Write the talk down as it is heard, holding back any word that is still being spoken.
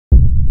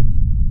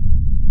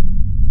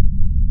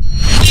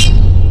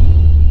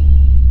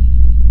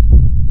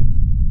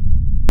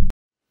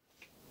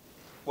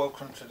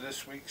Welcome to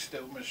this week's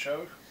Steelmen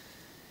show.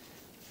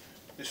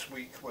 This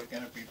week we're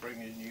going to be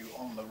bringing you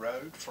on the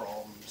road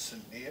from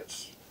St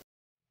Neots.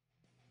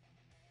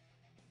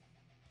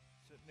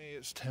 St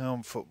Neots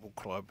Town Football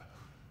Club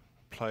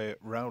play at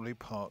Rowley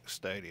Park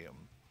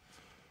Stadium.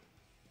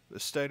 The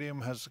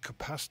stadium has a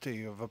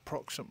capacity of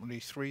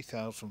approximately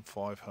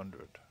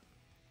 3,500.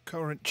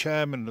 Current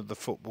chairman of the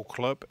football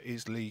club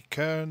is Lee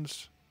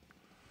Kearns.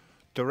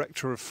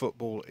 Director of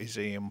football is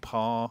Ian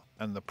Parr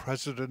and the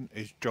president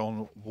is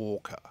John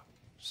Walker.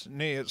 St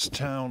Neots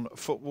Town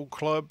Football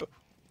Club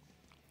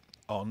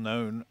are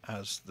known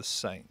as the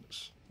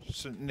Saints.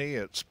 St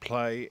Neots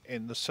play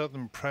in the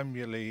Southern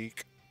Premier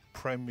League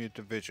Premier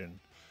Division.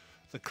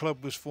 The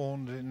club was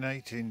formed in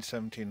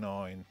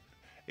 1879.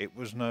 It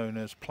was known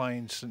as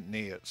Plain St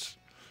Neots.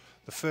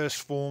 The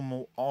first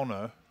formal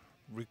honour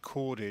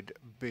recorded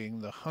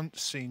being the Hunt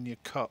Senior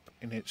Cup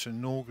in its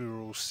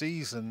inaugural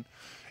season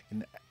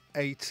in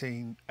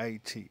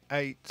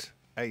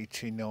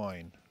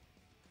 1888-89.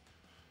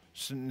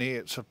 St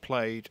Neots have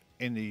played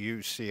in the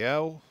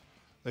UCL.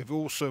 They've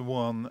also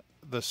won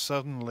the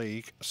Southern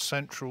League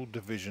Central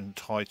Division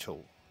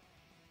title.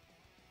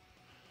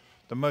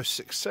 The most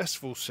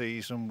successful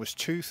season was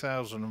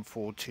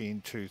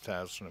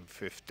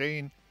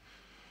 2014-2015,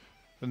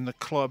 when the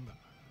club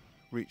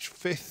reached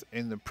 5th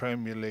in the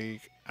Premier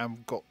League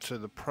and got to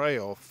the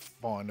playoff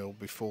final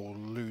before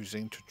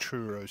losing to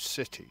Truro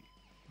City.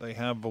 They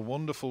have a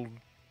wonderful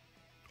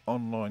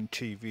online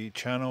TV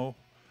channel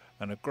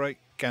and a great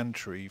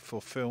gantry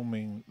for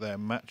filming their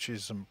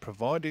matches and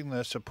providing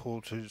their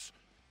supporters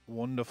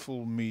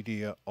wonderful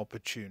media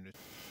opportunities.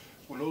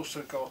 We've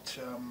also got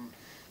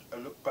a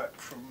look back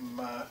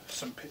from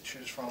some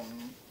pictures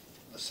from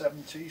the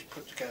 70s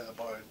put together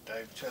by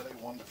Dave Tilley.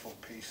 Wonderful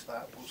piece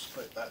that. We'll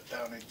split that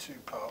down in two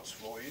parts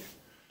for you.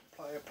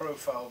 Player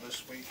profile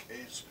this week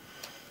is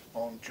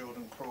on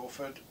Jordan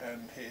Crawford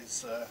and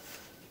his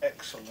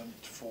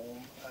excellent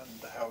form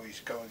and how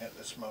he's going at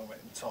this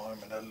moment in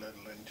time, and a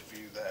little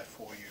interview there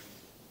for you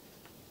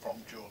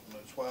from Jordan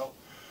as well.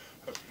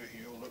 Hopefully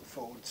you'll look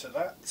forward to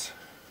that.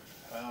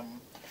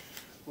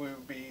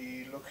 We'll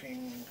be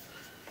looking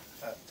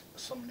at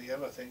some of the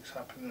other things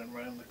happening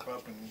around the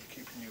club and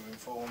keeping you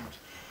informed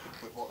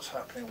with what's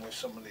happening with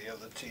some of the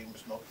other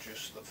teams, not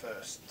just the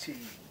first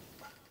team.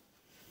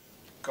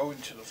 Going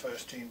to the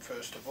first team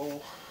first of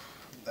all,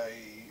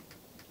 they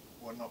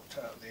were knocked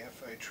out of the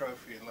FA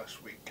Trophy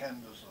last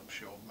weekend, as I'm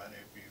sure many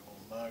of you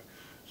will know.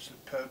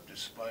 Superb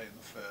display in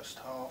the first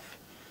half,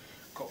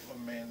 got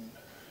them in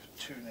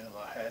 2-0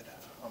 ahead.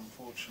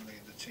 Unfortunately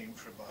the team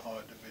from the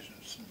higher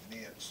division, St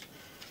Neots,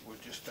 were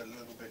just a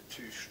little bit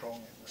too strong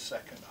in the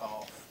second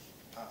half.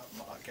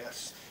 I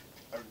guess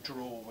a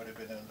draw would have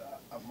been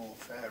a more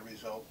fair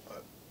result,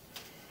 but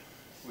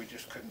we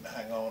just couldn't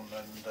hang on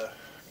and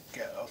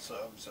get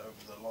ourselves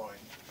over the line.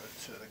 But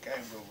the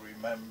game will be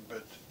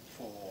remembered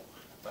for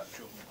that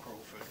Jordan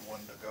Crawford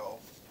wonder goal,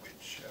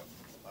 which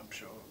I'm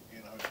sure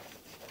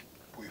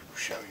we will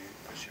show you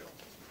for sure.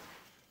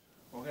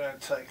 We're going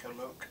to take a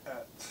look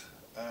at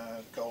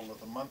goal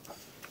of the month.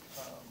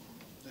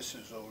 This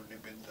has already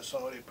been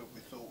decided, but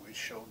we thought we'd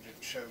show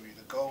you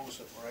the goals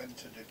that were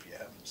entered if you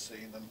haven't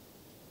seen them,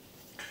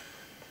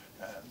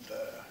 and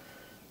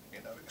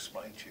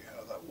explain to you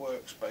how that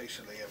works.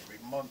 Basically every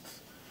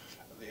month,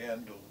 at the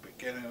end or the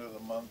beginning of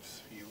the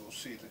month, you will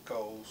see the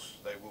goals.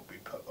 They will be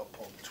put up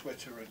on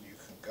Twitter, and you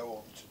can go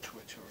on to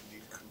Twitter and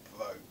you can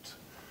vote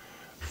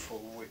for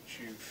which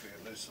you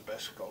feel is the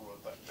best goal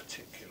of that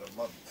particular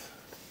month.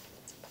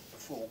 The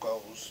 4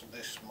 goals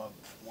this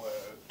month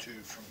were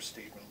 2 from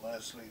Stephen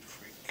Leslie,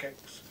 free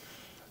kicks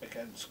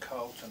against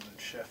Carlton and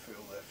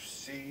Sheffield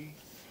FC.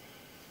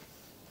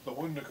 The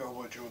wonder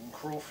goal by Jordan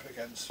Crawford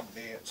against St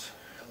Neots,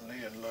 and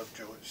Leon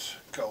Lovejoy's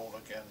goal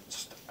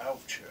against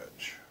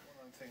Alvechurch. One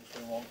of the things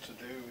we want to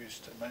do is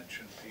to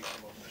mention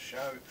people on the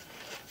show.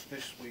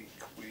 This week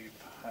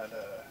we've had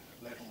a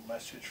little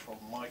message from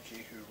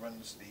Mikey, who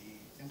runs the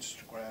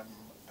Instagram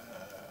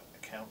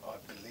account, I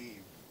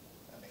believe,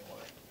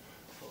 anyway,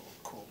 for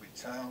Corby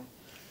Town.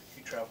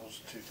 He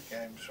travels to the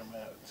games from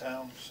out of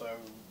town, so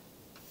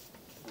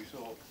we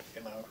thought,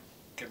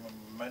 give him a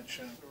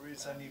mention. If there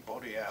is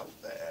anybody out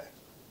there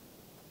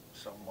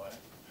somewhere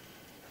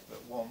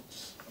that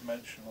wants a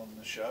mention on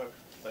the show,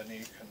 then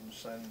you can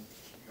send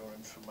your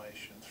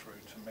information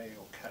through to me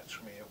or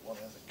catch me at one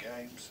of the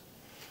games.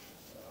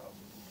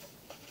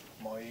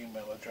 My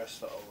email address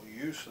that I will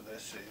use for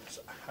this is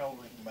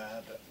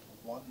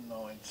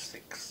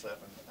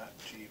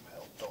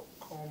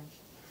howlingmad1967@gmail.com.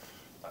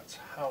 That's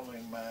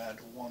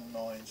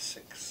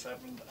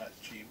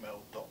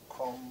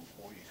howlingmad1967@gmail.com,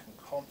 or you can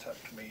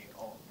contact me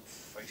on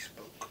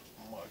Facebook,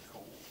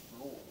 Michael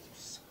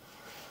Laws.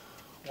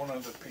 One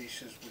of the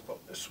pieces we've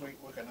got this week,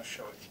 we're going to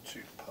show it in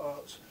 2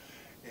 parts,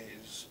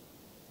 is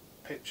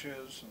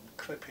pictures and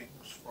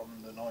clippings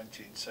from the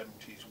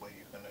 1970s, where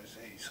you're going to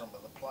see some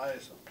of the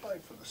players that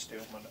played for the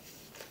Steelmen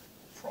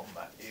from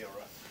that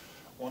era.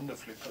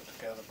 Wonderfully put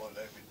together by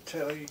David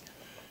Tilley.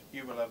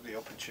 you will have the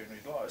opportunity.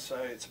 Like I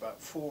say, it's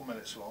about 4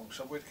 minutes long,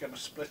 so we're going to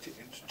split it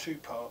into 2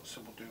 parts.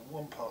 So we'll do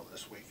 1 part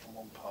this week and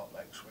 1 part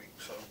next week.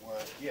 So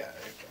yeah,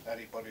 if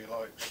anybody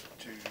likes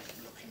to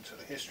look into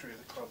the history of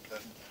the club,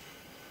 then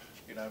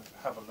you know,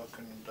 have a look,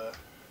 and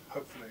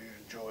hopefully you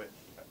enjoy it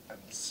and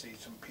see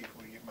some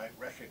people you may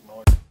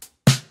recognise.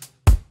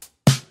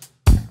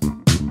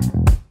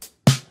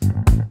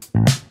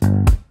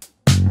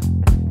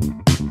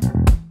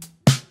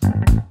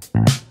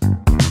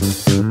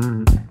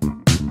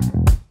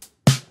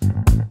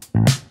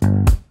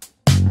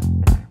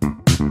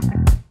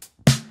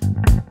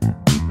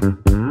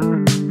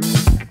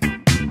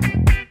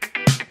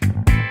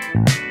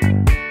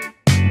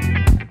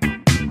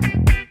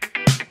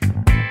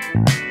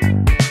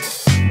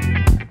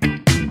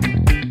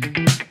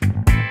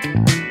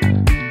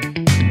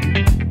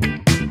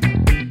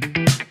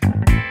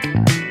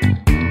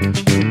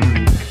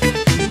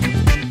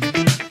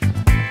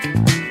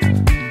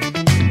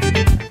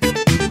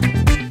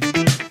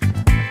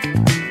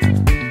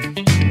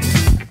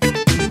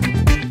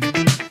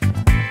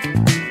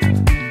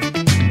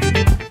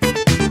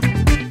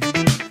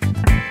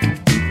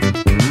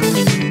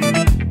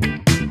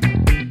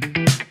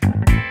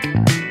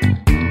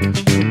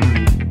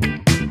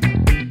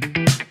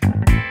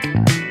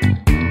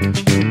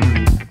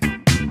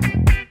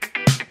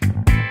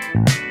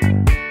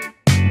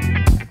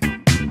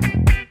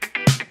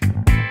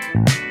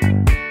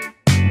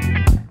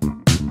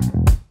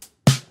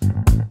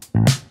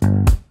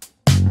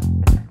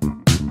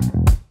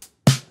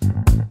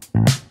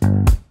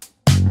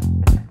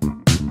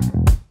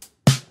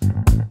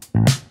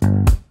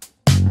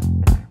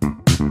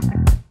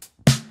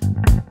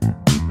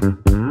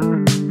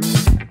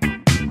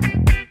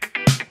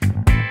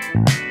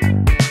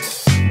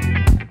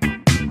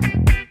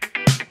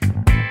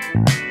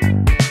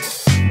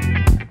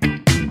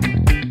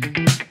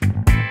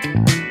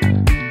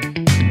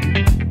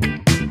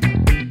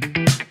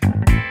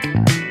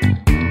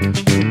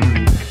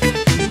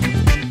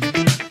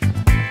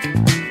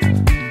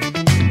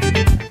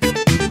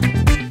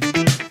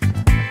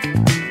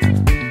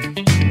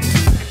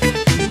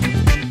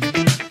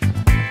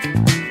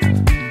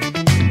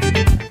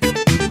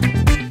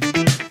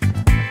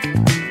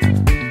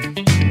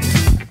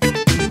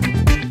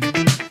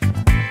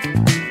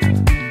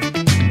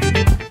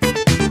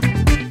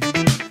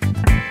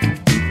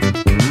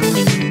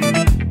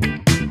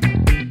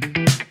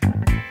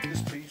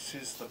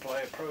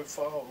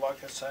 Profile,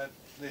 like I said,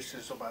 this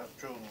is about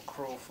Jordan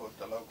Crawford,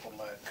 the local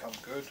lad, come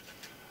good,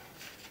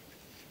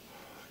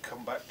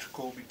 come back to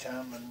Corby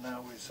Town, and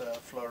now is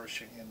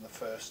flourishing in the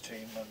first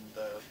team. And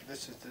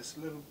this is this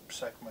little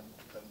segment,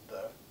 and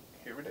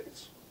here it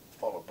is,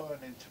 followed by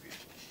an interview.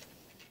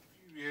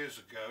 A few years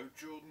ago,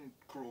 Jordan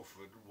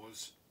Crawford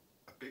was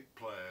a big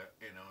player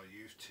in our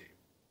youth team.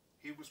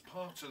 He was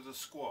part of the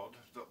squad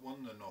that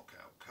won the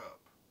Knockout Cup.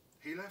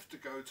 He left to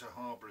go to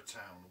Harbour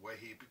Town, where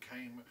he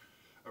became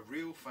a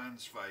real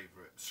fan's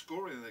favourite,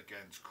 scoring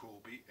against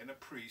Corby in a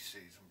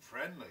pre-season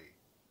friendly.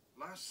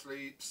 Last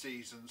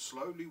season,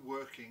 slowly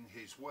working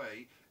his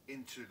way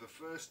into the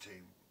first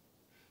team,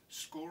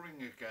 scoring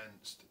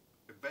against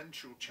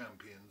eventual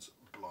champions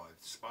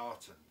Blythe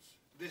Spartans.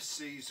 This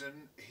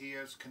season he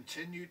has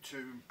continued to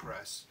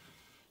impress,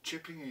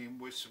 chipping in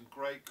with some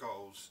great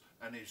goals,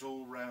 and his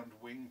all-round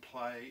wing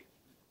play,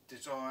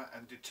 desire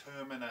and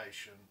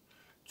determination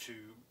to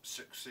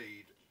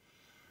succeed.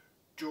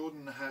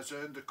 Jordan has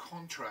earned a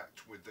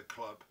contract with the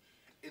club.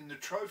 In the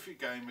trophy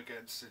game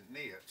against St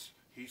Neots,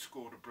 he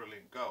scored a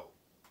brilliant goal.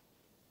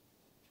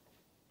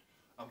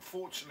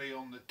 Unfortunately,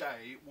 on the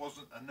day, it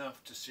wasn't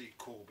enough to see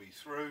Corby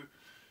through,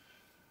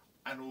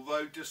 and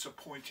although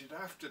disappointed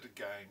after the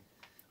game,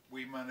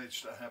 we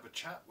managed to have a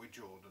chat with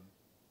Jordan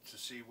to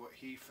see what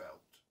he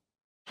felt.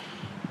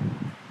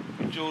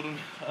 Jordan,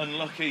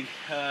 unlucky,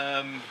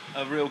 a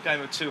real game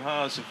of 2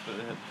 halves of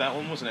that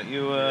one, wasn't it?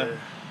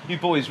 You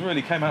boys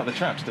really came out of the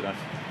traps today.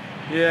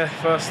 Yeah,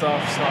 first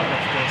half started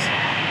off good.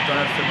 Done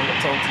everything we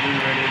got told to do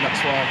really, and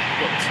that's why I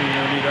got the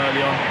 2-0 lead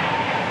early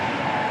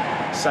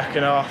on.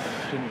 Second half,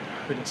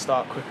 we didn't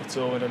start quick at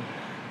all, and then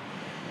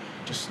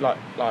just like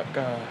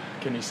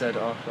Kinney said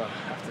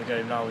after the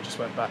game, now we just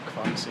went back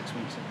 5 or 6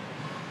 weeks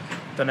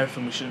and done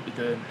everything we shouldn't be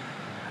doing,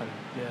 and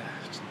yeah,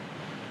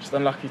 just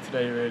unlucky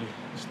today really.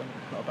 Just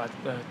not a bad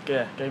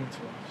game to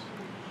us.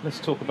 Let's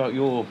talk about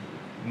your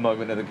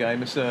moment of the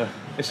game. It's a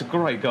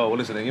great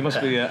goal, isn't it? You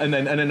must be, and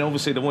then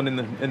obviously the one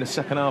in the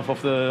second half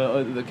off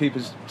the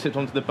keeper's tipped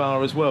onto the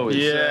bar as well.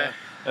 It's,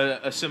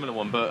 a similar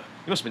one, but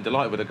you must have been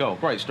delighted with the goal.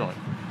 Great strike.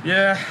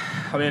 Yeah,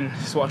 I mean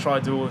it's what I try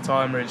to do all the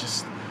time, really,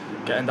 just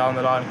getting down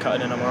the line,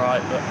 cutting in. I'm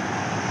alright, but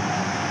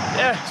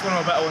yeah, it's one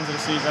of my better ones of the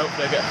season.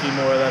 Hopefully I get a few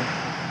more of them.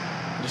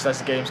 And just as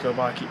the games go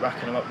by, I keep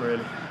racking them up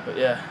really. But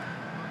yeah,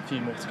 a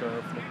few more to go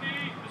hopefully.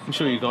 I'm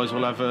sure you guys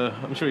will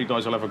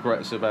have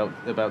regrets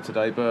about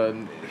today, but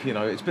you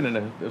know it's been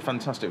a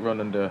fantastic run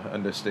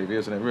under Stevie,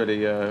 hasn't it?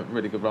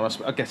 Really good run.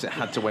 I guess it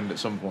had to end at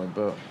some point,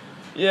 but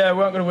yeah, we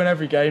weren't going to win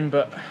every game,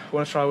 but I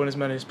want to try and win as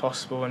many as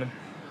possible, and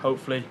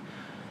hopefully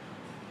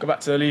go back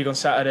to the league on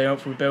Saturday.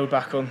 Hopefully we build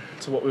back on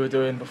to what we were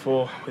doing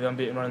before with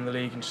unbeaten run in the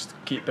league, and just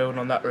keep building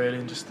on that really,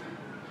 and just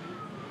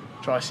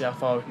try to see how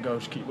far we can go.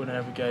 Just keep winning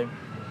every game,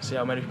 see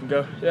how many we can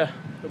go. Yeah,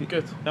 it'll be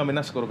good. I mean,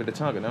 that's got to be the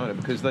target now, isn't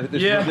it? Because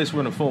this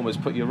run of form has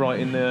put you right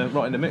in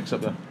the mix up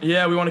there.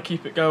 Yeah, we want to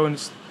keep it going.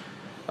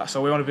 That's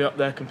all. We want to be up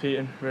there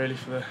competing really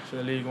for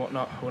the league and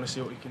whatnot. I want to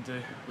see what we can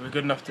do. We're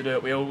good enough to do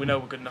it. We know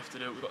we're good enough to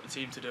do it. We've got the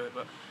team to do it,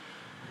 but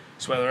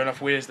it's whether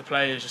enough we as the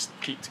players just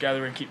keep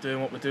together and keep doing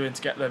what we're doing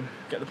to get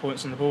the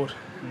points on the board.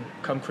 And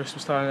come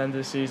Christmas time, the end of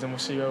the season, we'll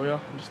see where we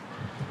are and just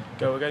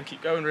go again,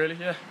 keep going really.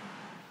 Yeah.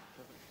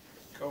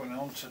 Going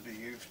on to the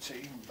youth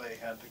team, they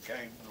had a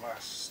game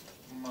last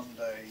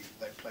Monday.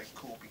 They played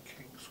Corby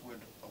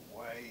Kingswood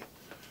away.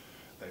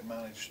 They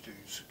managed to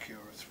secure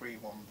a 3-1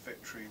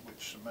 victory,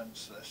 which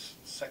cements their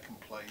second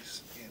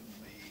place in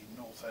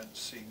the North End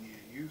Senior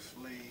Youth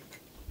League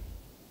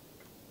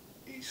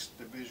East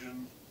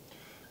Division.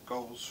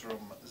 Goals from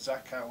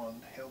Zach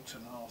Allen,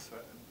 Hilton Arthur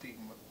and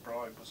Dean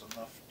McBride was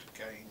enough to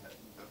gain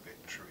the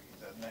victory.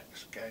 Their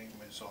next game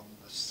is on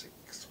the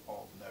 6th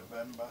of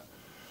November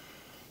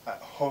at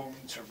home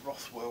to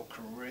Rothwell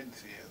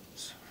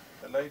Corinthians.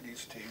 The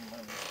ladies team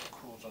managed to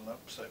cause an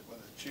upset with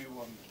a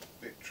 2-1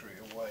 victory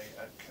away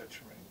at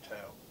Kettering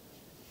Town.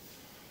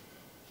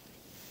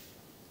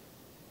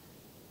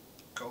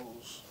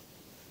 Goals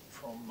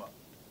from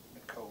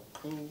Nicole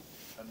Cool,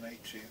 an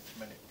 80th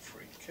minute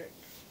free kick,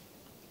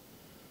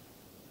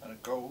 and a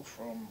goal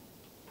from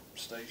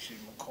Stacey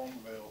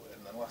McConville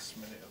in the last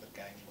minute of the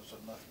game was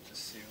enough to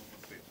seal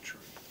the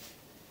victory.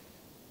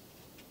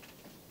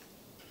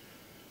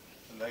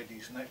 The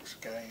ladies'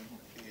 next game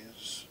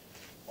is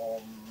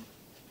on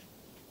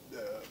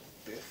the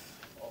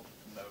 5th of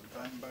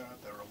November.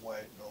 They're away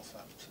at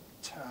Northampton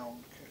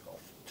Town,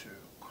 kick-off 2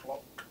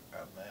 o'clock,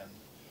 and then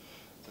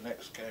the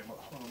next game at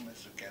home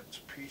is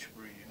against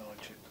Peterborough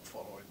United the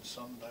following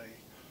Sunday,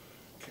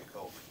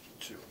 kick-off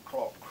 2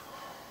 o'clock.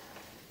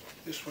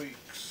 This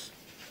week's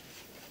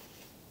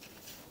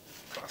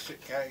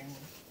classic game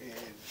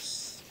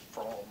is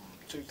from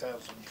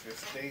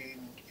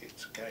 2015.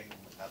 It's a game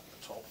at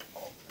the top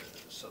of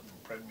the Southern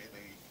Premier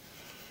League.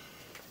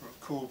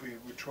 Corby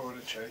were trying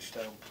to chase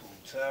down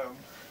Poole Town.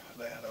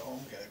 They had a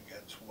home game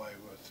against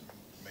Weymouth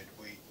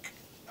midweek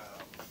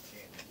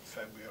in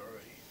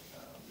February.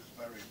 It was a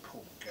very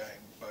important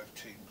game. Both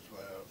teams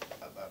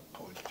were at that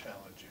point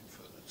challenging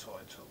for the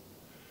title.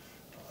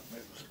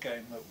 It was a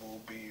game that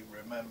will be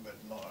remembered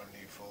not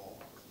only for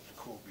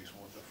Corby's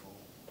wonderful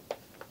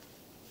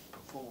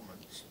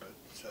performance, but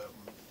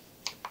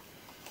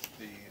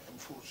the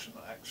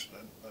unfortunate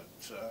accident that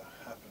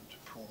happened to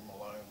Paul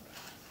Malone,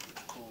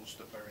 which caused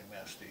a very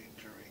nasty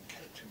injury and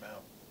kept him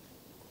out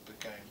of the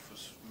game for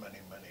many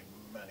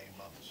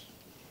months.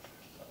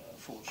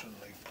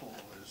 Fortunately, Paul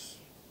has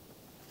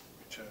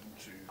returned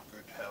to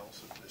good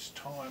health at this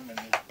time and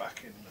is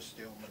back in the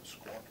Steelmen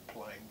squad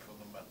playing for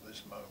them at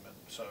this moment,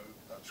 so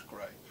that's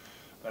great.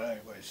 But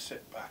anyway,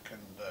 sit back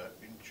and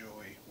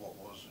enjoy what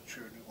was a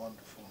truly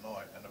wonderful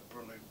night and a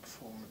brilliant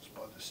performance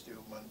by the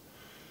Steelmen.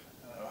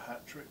 A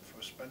hat-trick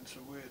for Spencer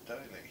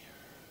Weir-Daly,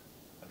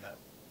 and that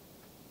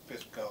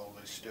 5th goal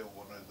is still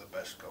one of the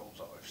best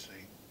goals I've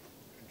seen.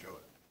 Enjoy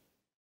it.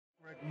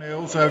 Greg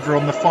Mills over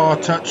on the far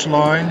touch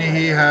line.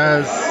 He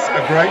has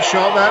a great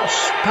shot.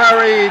 That's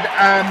parried,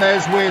 and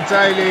there's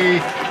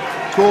Weir-Daly.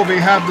 Corby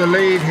have the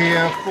lead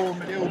here.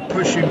 Still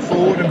pushing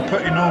forward and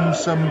putting on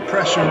some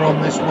pressure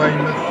on this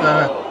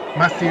Weymouth.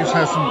 Matthews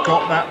hasn't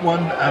got that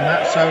one, and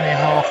that's only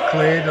half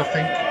cleared, I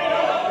think.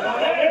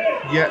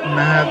 Yetton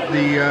had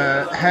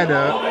the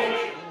header,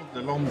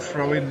 the long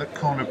throw-in that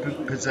Connor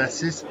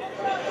possesses.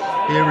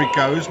 Here he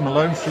goes,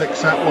 Malone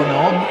flicks that one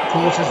on,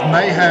 causes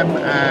mayhem,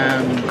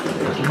 and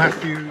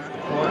Matthews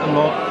quite a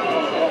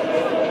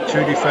lot.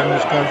 2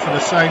 defenders go for the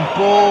same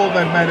ball,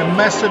 they've made a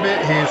mess of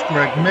it. Here's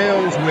Greg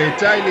Mills,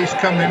 Weir-Daly's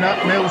coming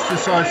up, Mills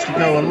decides to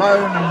go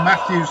alone, and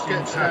Matthews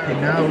gets happy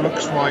now.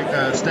 Looks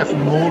like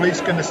Stephen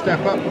Morley's going to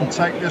step up and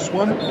take this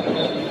one.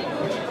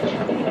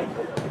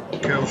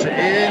 Curls it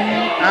in.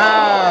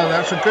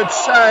 That's a good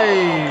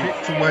save.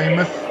 Kick to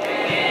Weymouth.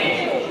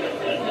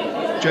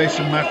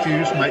 Jason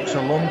Matthews makes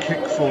a long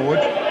kick forward.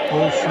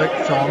 Ball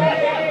flicked on.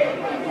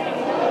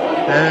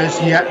 There's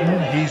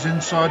Yetton. He's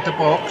inside the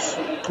box.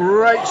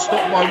 Great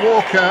stop by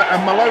Walker,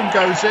 and Malone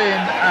goes in,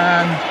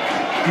 and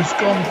he's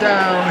gone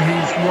down.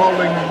 He's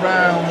rolling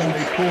around.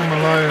 Poor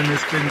Malone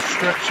has been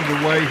stretched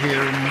away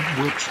here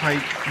and will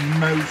take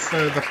no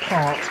further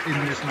part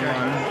in this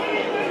game.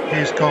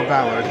 Here's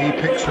Carvalho, he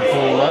picks the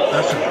ball up,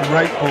 that's a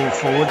great ball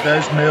forward.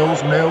 There's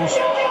Mills,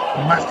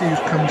 Matthews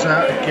comes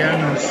out again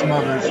and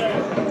smothers.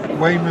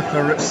 Weymouth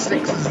are at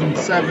 6s and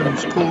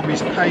 7s,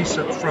 Corby's pace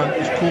up front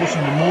is causing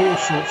them all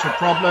sorts of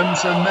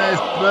problems, and there's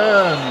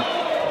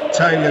Byrne.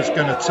 Taylor's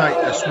going to take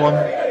this one,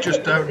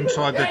 just out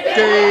inside the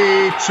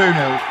D, 2-0.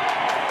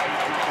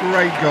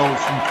 Great goal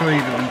from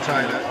Cleveland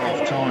Taylor at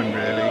half time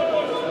really.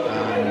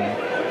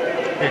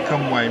 Here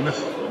come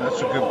Weymouth,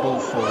 that's a good ball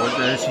forward,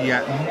 there's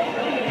Yetton.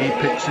 He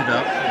picks it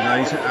up,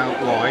 lays it out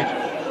wide.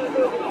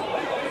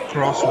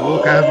 cross.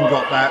 Walker hasn't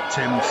got that.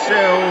 Tim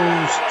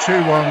Sills,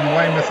 2-1.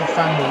 Weymouth have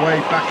found a way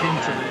back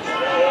into this.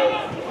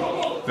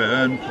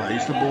 Byrne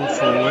plays the ball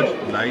forward,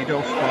 laid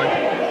off by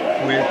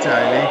Weir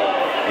Daly,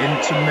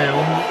 into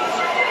Mills.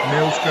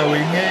 Mills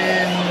going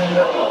in,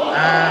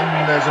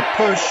 and there's a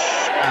push,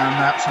 and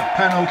that's a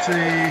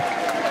penalty.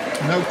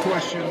 No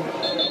question.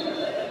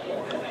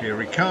 Here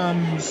he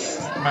comes.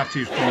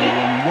 Matthews gone the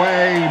wrong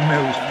way.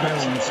 Mills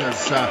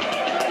has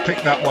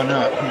picked that one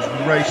up. He's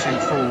racing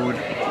forward.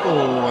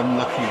 Oh,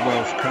 unlucky.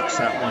 Welsh cuts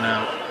that one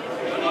out.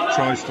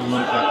 Tries to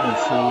lump that one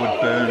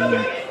forward.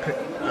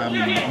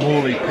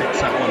 Morley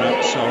picks that one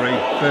up. Sorry.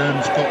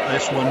 Burns got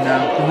this one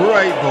now.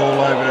 Great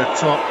ball over the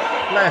top.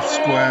 Left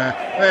square.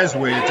 There's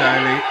Weir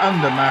Daly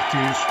under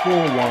Matthews.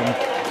 4-1.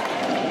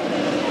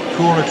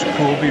 Corner to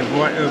Corby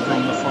right over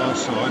on the far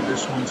side.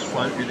 This one's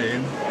floated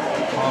in.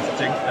 Half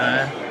dink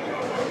there.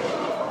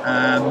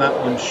 And that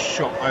one's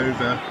shot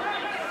over.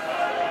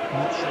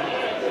 Not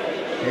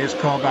sure. Here's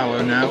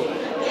Carvalho now.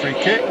 Free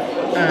kick.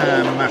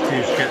 And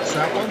Matthews gets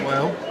that one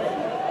well.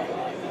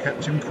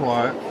 Kept him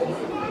quiet.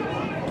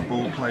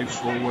 Ball plays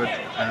forward.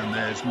 And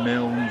there's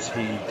Milnes.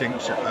 He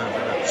dinks it over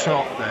the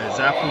top. There's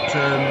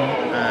Appleton.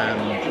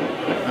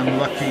 And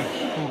unlucky.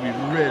 Corby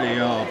really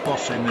are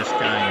bossing this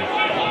game.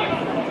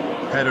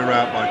 Header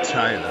out by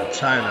Taylor.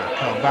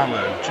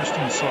 Carvalho just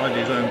inside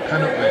his own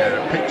penalty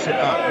area, picks it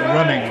up,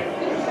 running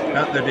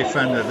at the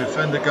defender.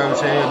 Defender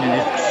goes in and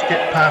he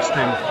skipped past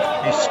him.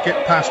 He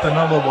skipped past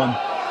another one.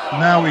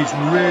 Now he's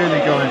really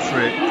going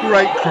for it.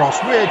 Great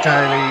cross, Weir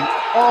Daly.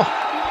 Oh,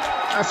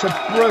 that's a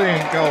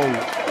brilliant goal.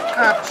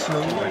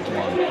 Absolutely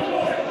one.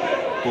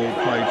 Ball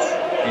played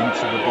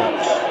into the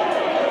box.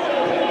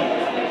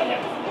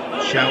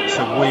 Shouts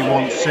of "We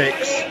want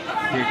 6."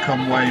 Here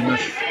come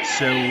Weymouth.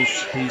 Sills,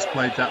 he's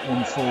played that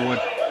one forward.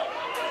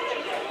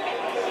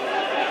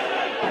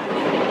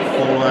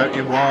 Ball out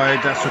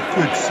wide, that's a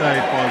good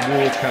save by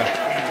Walker.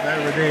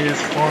 There it is,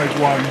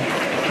 5-1.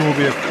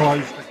 Corby have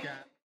closed the game.